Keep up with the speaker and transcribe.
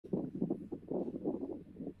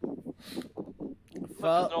clip is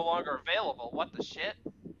Well, no longer available. What the shit?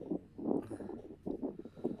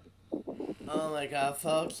 oh my god,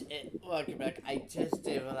 folks, welcome back. I just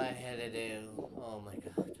did what I had to do. Oh my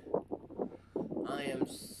god. I am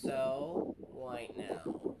so white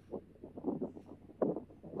now.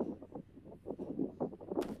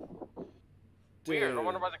 Weird. I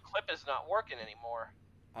wonder Dude, why the clip is not working anymore.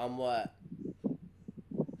 I'm what?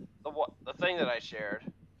 The thing that I shared.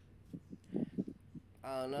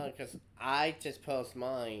 I don't know, because I just post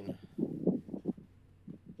mine.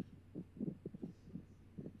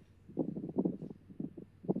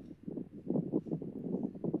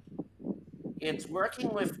 It's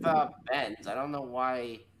working with Ben's. I don't know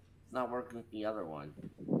why it's not working with the other one.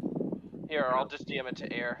 Here, I'll just DM it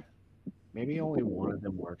to Air. Maybe only one of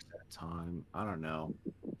them works at a time. I don't know.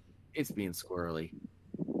 It's being squirrely.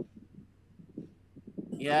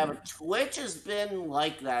 Yeah, but Twitch has been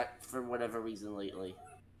like that for whatever reason lately.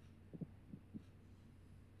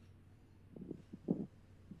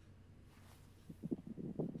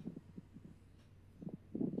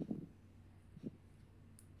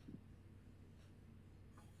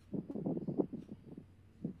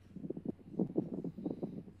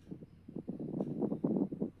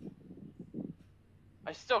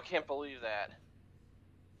 I still can't believe that.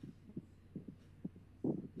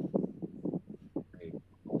 Right.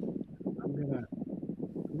 I'm gonna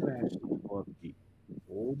actually pull up the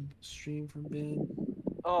old stream from Ben.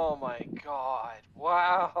 Oh my god.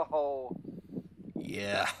 Wow.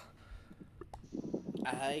 Yeah.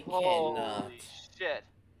 I Holy cannot. shit.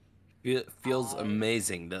 It feels I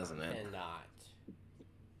amazing, doesn't it? Cannot.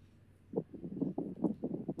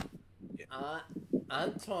 Yeah.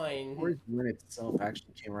 I'm trying. Where's when itself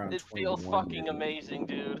actually came around? It feels 21 fucking maybe. amazing,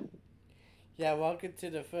 dude. Yeah, welcome to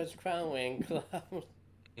the first Crown Wing Club.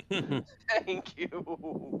 Thank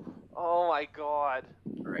you. Oh my god.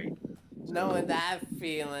 Right. Knowing that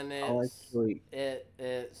feeling I'll is actually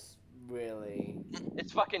it's really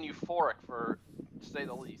It's fucking euphoric, for to say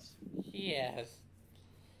the least. yes.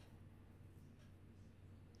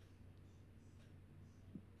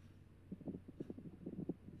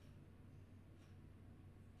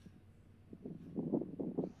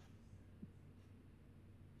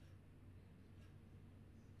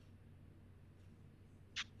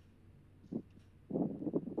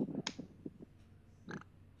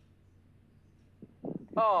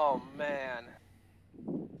 Oh man.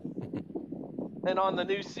 And on the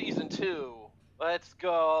new season 2. Let's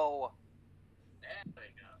go. There we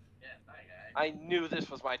go. Yes, hi guys. I knew this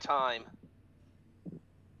was my time.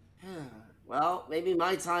 Well, maybe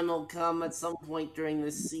my time will come at some point during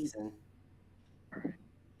this season.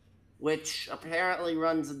 Which apparently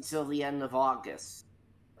runs until the end of August.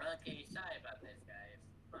 Okay, sorry about this, guys.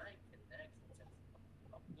 My connection just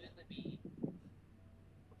completely be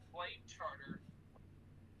flight charter.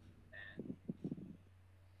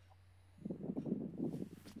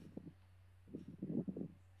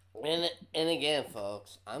 And again,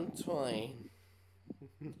 folks, I'm trying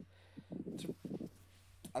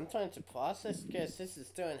to process because this is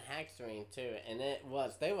still in Hackstering too, and they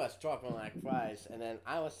was dropping like flies, and then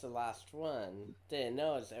I was the last one. Didn't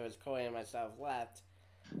notice it was Corey and myself left.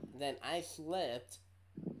 Then I slipped,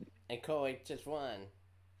 and Corey just won.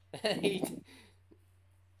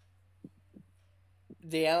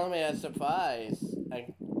 The element of surprise. I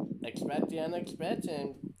expect the unexpected,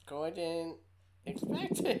 and Corey didn't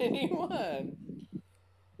expect anyone.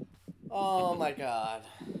 Oh my god.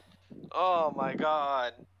 Oh my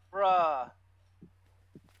god. Bruh.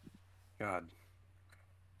 God.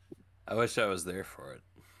 I wish I was there for it.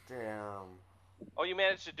 Damn. Oh, you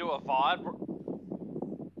managed to do a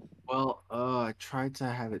VOD? well, I tried to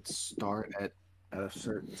have it start at a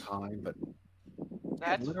certain time, but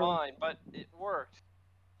That's literally- fine, but it worked.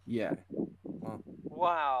 yeah.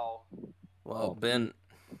 Wow. Well, Ben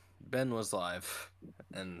was live,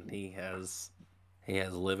 and he has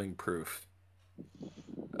living proof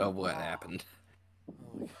of what happened. Oh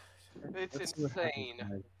my god. It's Let's see what happens insane.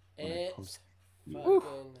 when I It's post it.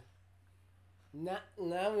 fucking.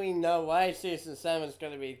 Now we know why season 7 is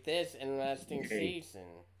going to be this interesting Okay. season.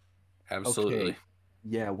 Absolutely. Okay.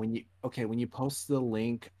 Yeah, when you post the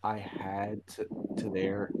link I had to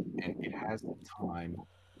there and it has the time,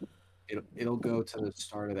 it'll go to the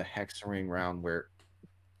start of the hexering round where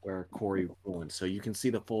Corey won. So you can see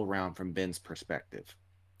the full round from Ben's perspective.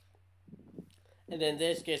 And then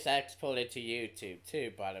this gets exported to YouTube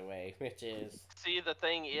too, by the way, which is. See, the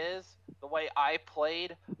thing is, the way I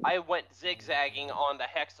played, I went zigzagging on the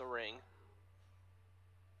Hexaring.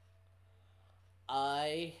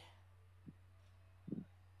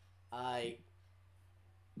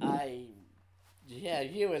 Yeah,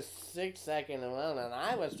 you was 6 seconds alone, and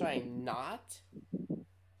I was trying not.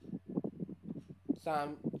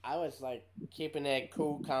 So I was like keeping it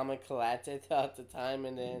cool, calm, and collected throughout the time,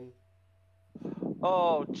 and then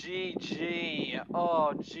Oh, GG.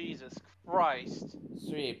 Oh, Jesus Christ.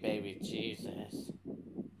 sweet baby Jesus.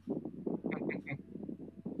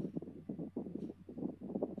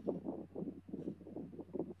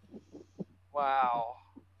 Wow.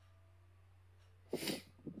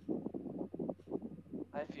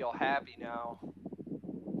 I feel happy now.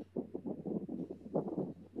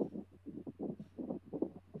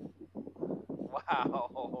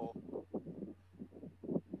 Wow.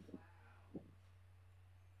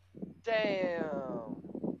 Damn.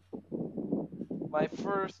 My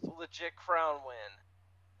first legit crown win.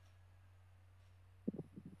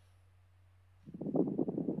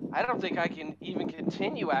 I don't think I can even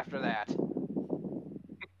continue after that.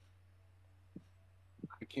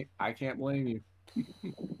 I can't blame you.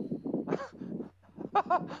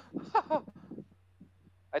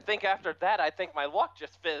 I think after that, I think my luck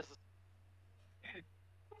just fizzed.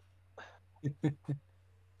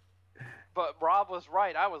 But Rob was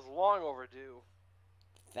right. I was long overdue.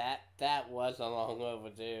 That was a long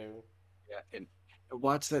overdue. Yeah, and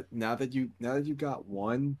watch that now that you got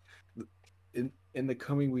one. In the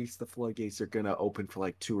coming weeks, the floodgates are gonna open for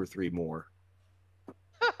like 2 or 3 more.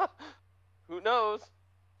 Who knows?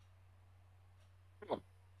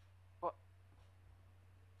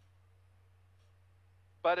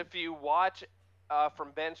 But if you watch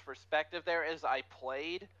from Ben's perspective, there as I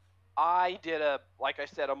played, I did like I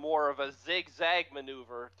said, a more of a zigzag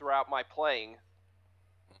maneuver throughout my playing,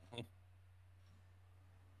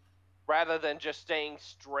 rather than just staying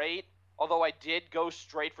straight. Although I did go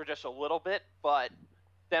straight for just a little bit, but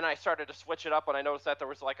then I started to switch it up when I noticed that there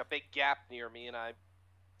was like a big gap near me, and I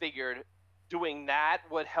figured doing that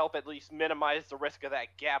would help at least minimize the risk of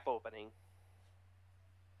that gap opening.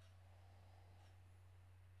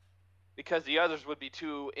 Because the others would be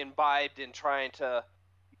too imbibed in trying to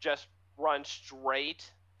just run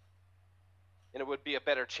straight, and it would be a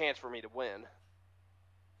better chance for me to win.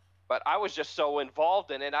 But I was just so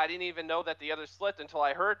involved in it, I didn't even know that the others slipped until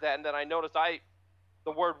I heard that, and then I noticed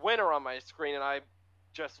the word winner on my screen, and I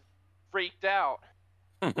just freaked out.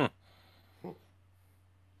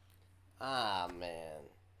 Ah, man.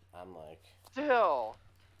 I'm like,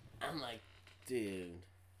 dude.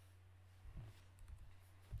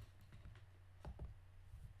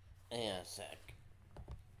 Hang on a sec.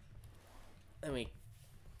 Let me.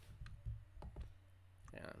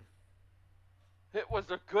 Hang on. It was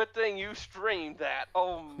a good thing you streamed that.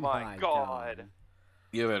 Oh my god.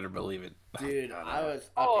 You better believe it. Dude, I was. Okay.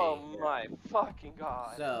 Oh my fucking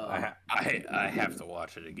god. So. I have to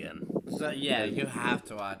watch it again. So, yeah, you have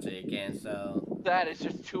to watch it again, so. That is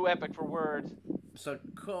just too epic for words. So,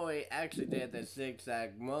 Corey actually did the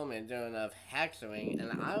zigzag moment doing of hexering,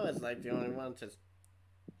 and I was like the only one just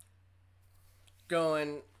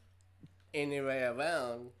going any way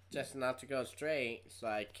around, just not to go straight, so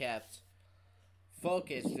I kept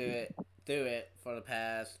focused through it for the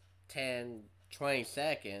past 10, 20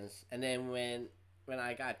 seconds, and then when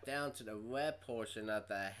I got down to the red portion of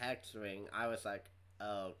the hex ring, I was like,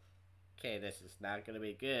 oh, okay, this is not gonna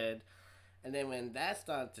be good. And then when that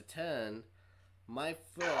started to turn, my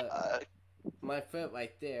foot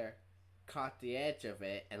right there caught the edge of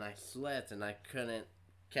it, and I slipped, and I couldn't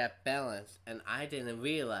kept balance, and I didn't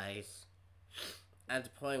realize at the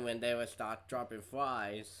point when they would start dropping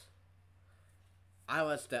flies, I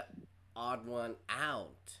was the odd one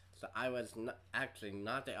out. So I was actually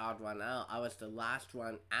not the odd one out. I was the last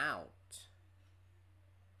one out.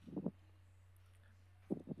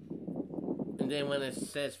 And then when it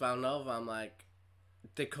says round over, I'm like,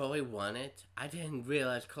 did Corey won it? I didn't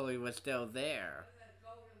realize Corey was still there.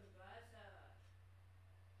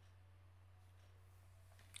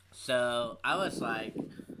 So I was like,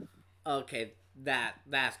 okay,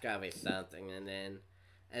 that's gotta be something. And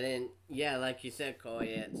then yeah, like you said,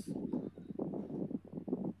 Corey, it's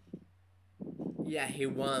yeah, he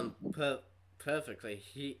won perfectly.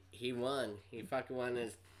 He won. He fucking won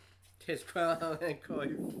his crown, and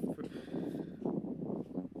Corey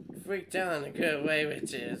freaked out in a good way,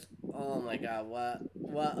 which is, oh my god,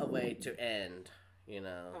 what a way to end, you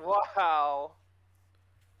know. Wow.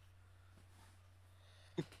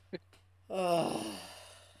 Oh.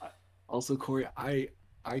 Also, Corey, I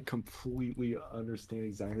completely understand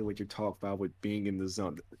exactly what you're talking about with being in the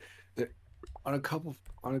zone. On a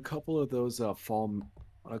couple of those on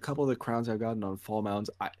a couple of the crowns I've gotten on Fall Mountains,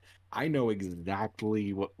 I know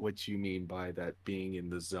exactly what you mean by that, being in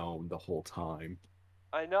the zone the whole time.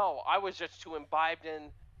 I know. I was just too imbibed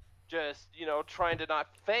in just, trying to not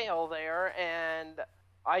fail there, and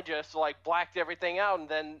I just, like, blacked everything out, and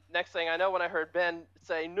then next thing I know, when I heard Ben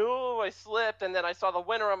say, no, I slipped, and then I saw the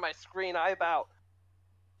winner on my screen, I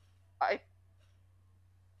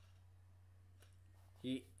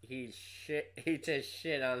He just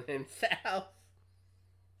shit on himself.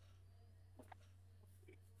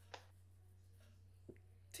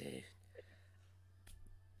 Dude.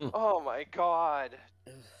 Oh my god.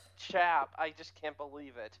 Chap, I just can't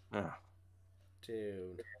believe it.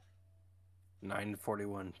 Dude.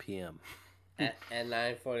 9:41 p.m. At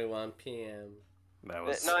 9:41 p.m. That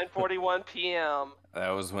was At 9:41 p.m. That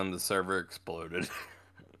was when the server exploded.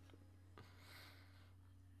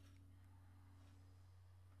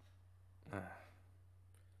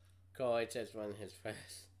 Corey just won his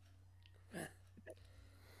first.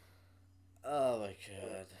 Oh my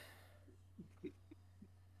god.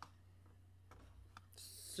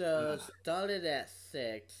 So started at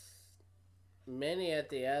 6. Many of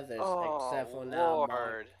the others, except for now,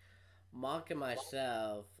 Mark and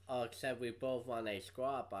myself. Oh, except we both won a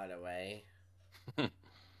squad, by the way.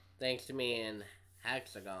 Thanks to me and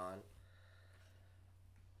Hexagon.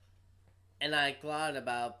 And I clawed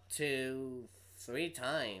about 2-3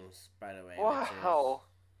 times, by the way. Wow.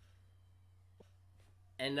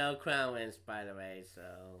 And no crown wins, by the way,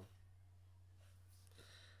 so.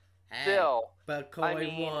 Hey, Still. but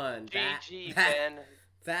Corey won. GG, Ben.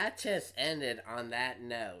 That just ended on that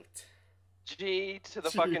note. G to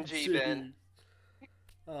the fucking G, Ben.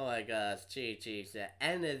 Oh my gosh, GG. That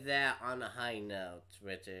ended that on a high note,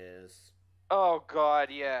 which is. Oh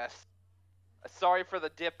god, yes. Sorry for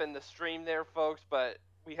the dip in the stream there, folks, but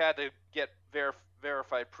we had to get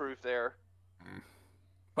verified proof there.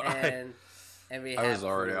 And we I was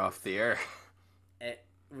already off the air.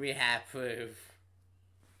 We have proof.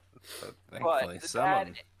 But thankfully,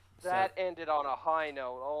 that ended on a high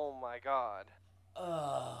note. Oh my god.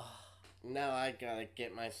 Now I gotta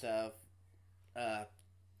get myself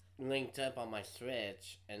linked up on my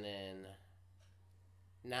Switch, and then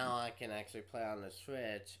now I can actually play on the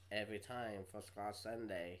Switch every time for Squad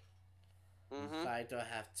Sunday. Mm-hmm. So I don't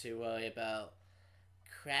have to worry about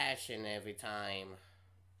crashing every time.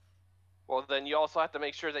 Well, then you also have to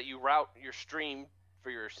make sure that you route your stream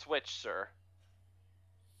for your Switch, sir.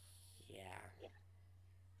 Yeah.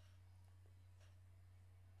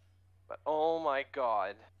 But oh my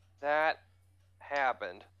god, that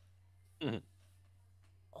happened. Oh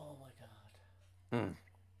my god.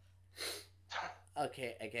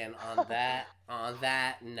 Okay, again on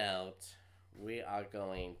that note, we are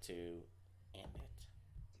going to end it.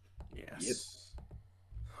 yes.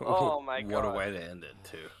 Oh my god. What a way to end it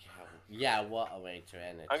too. Yeah, what a way to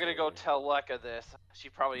end it. I'm gonna go tell Lekka this. She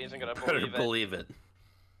probably isn't gonna Better believe it. believe it.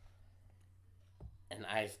 And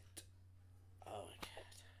I. Oh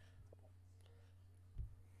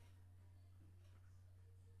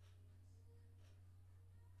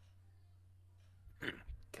my god.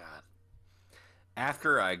 God.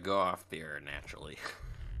 After I go off the air naturally.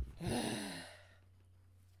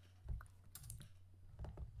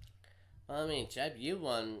 Well, I mean, Jeb, you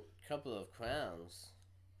won a couple of crowns.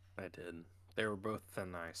 I did. They were both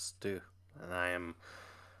Thin Ice too. And I am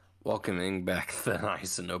welcoming back Thin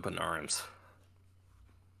Ice in open arms.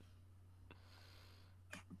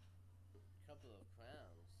 Couple of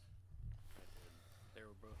crowns. They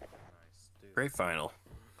were both Thin Ice too. Great final.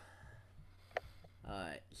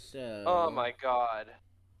 Alright, so. Oh my god.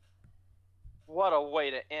 What a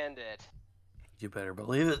way to end it. You better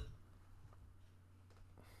believe it.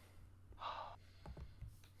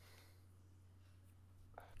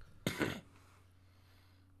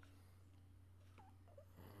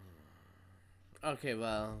 Okay,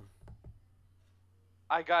 well.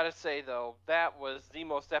 I gotta say though, that was the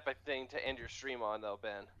most epic thing to end your stream on, though,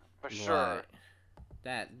 Ben. For sure.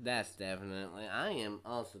 Right. That's definitely. I am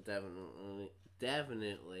also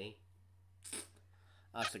definitely.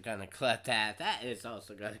 Also gonna clip that. That is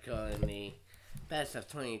also gonna go in the best of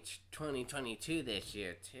 2022 this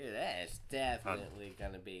year too. That is definitely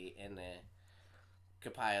gonna be in the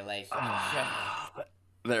compilation.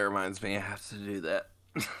 That reminds me, I have to do that.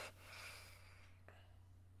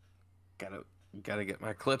 Gotta get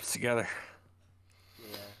my clips together.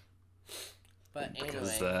 Yeah. But anyway.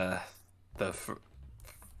 Because the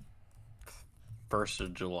 1st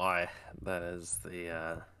of July, that is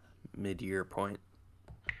the mid-year point.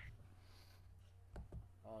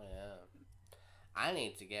 Oh yeah. I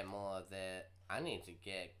need to get more of that. I need to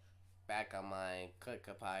get back on my clip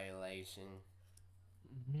compilation.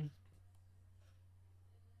 Mm-hmm.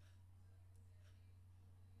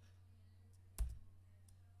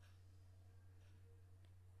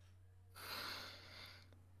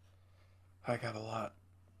 I got a lot.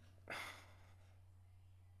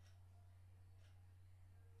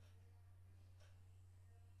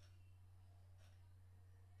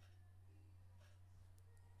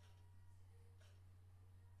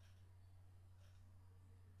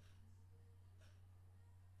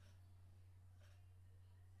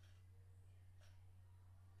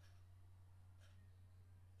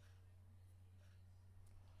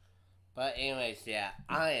 But anyways, yeah,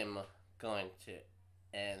 I am going to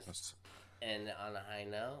end Just, on a high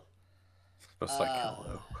note. just like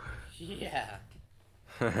hello. Yeah.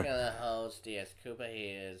 Gonna host DS Koopa. He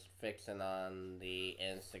is fixing on the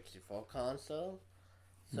N64 console.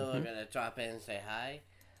 So we're gonna drop in and say hi.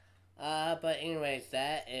 But anyways,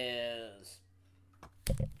 that is...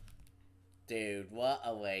 Dude, what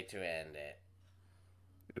a way to end it.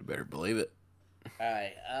 You better believe it.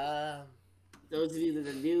 Alright, Those of you that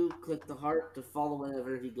are new, click the heart to follow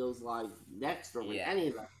whenever he goes live next, or when Yeah. any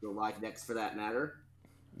of us go live next for that matter.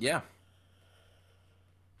 Yeah.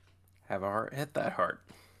 Have a heart, hit that heart.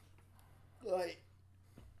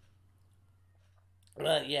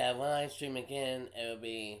 But yeah, when I stream again, it'll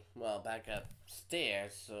be, well, back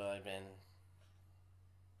upstairs, so I've been...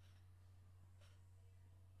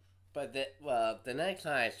 But, the next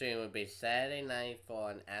time I stream would be Saturday night for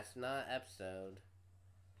an astronaut episode.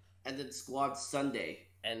 And then Squad Sunday.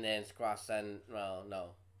 And then Squash Sunday, well,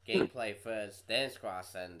 no. Gameplay first, then Squash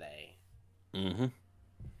Sunday. Mm-hmm.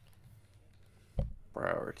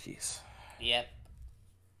 Priorities. Yep.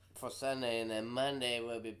 For Sunday, and then Monday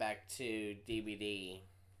we'll be back to DVD.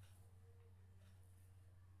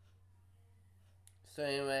 So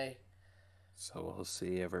anyway, So we'll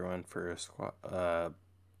see everyone for Squad,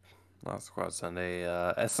 not Squad Sunday,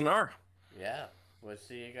 SNR. yeah. We'll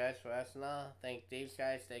see you guys for SNL. Thank these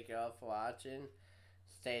guys. Thank you all for watching.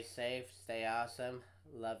 Stay safe. Stay awesome.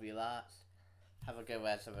 Love you lots. Have a good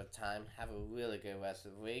rest of the time. Have a really good rest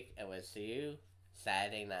of the week. And we'll see you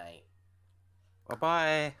Saturday night.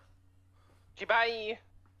 Bye-bye. Bye.